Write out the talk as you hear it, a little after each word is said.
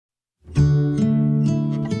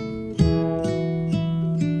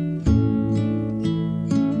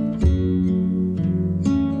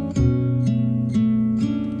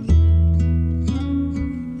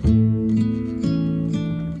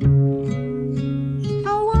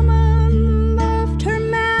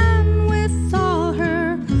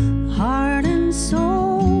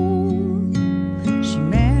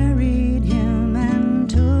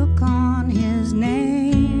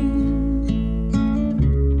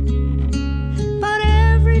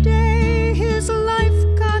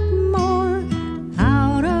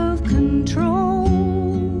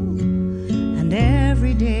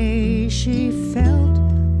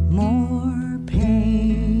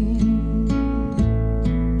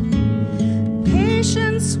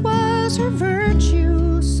her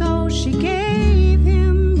virtue, so she gave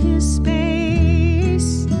him his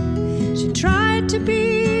space. She tried to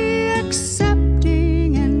be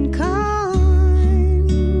accepting and kind,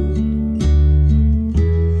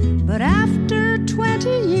 but after 20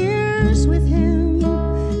 years with him,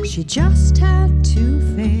 she just had to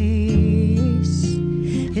face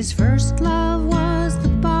his first love was the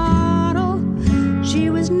bottle.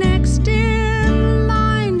 She was next in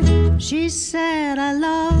line. She said, I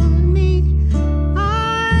love me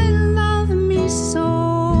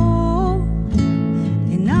so,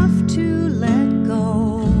 enough to let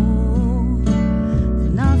go,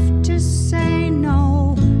 enough to say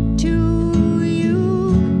no to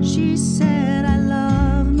you. She said, I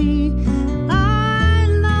love me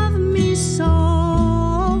so,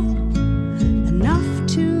 enough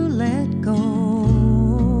to let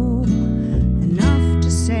go, enough to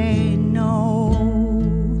say no.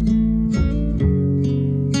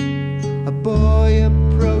 A boy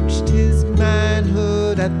approached his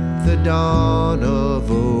manhood at the dawn of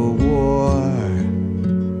a war.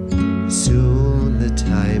 Soon the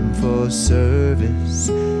time for service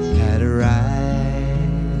had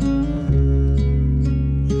arrived.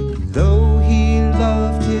 Though he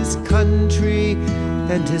loved his country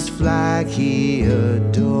and his flag he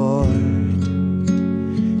adored,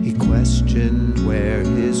 he questioned where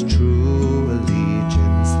his true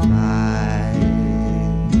allegiance lied.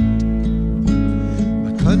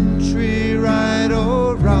 My country, right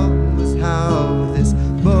or wrong, was how this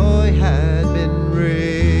boy had been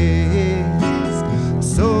raised. A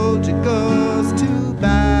soldier goes to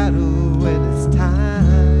battle when it's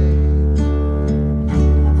time,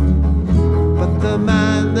 but the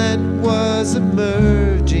man that was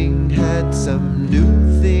emerging had some new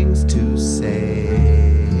things to say,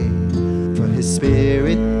 for his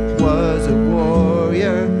spirit was a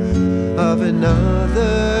warrior of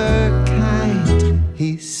another kind.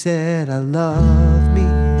 He said, I love me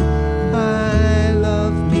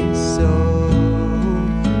so,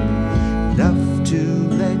 enough to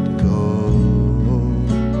let go,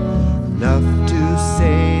 enough to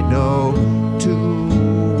say no to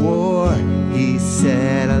war. He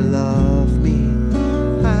said, I love me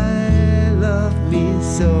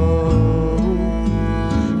so,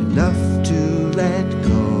 enough to let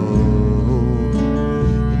go,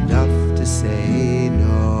 enough to say no.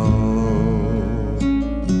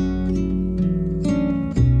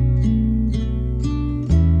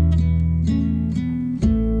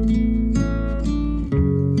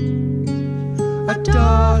 A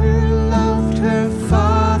daughter loved her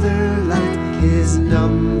father like his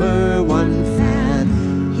 #1 fan.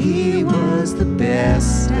 He was the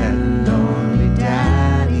best and only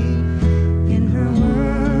daddy in her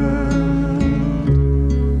world.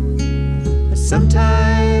 But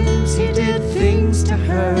sometimes he did things to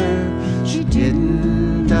her she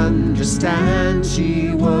didn't understand.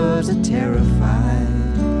 She was a terrified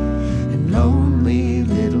and lonely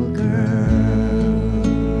little girl.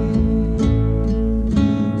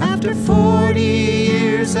 After 40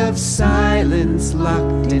 years of silence,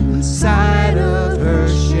 locked inside of her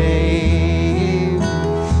shame,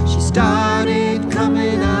 she started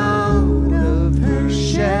coming out of her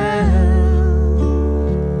shell.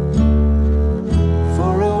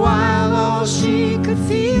 For a while, all she could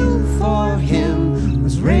feel for him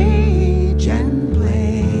was rage and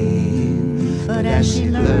blame. But as she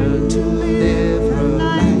learned to live her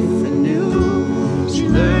life anew, she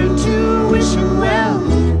learned to wish him well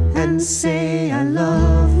and say,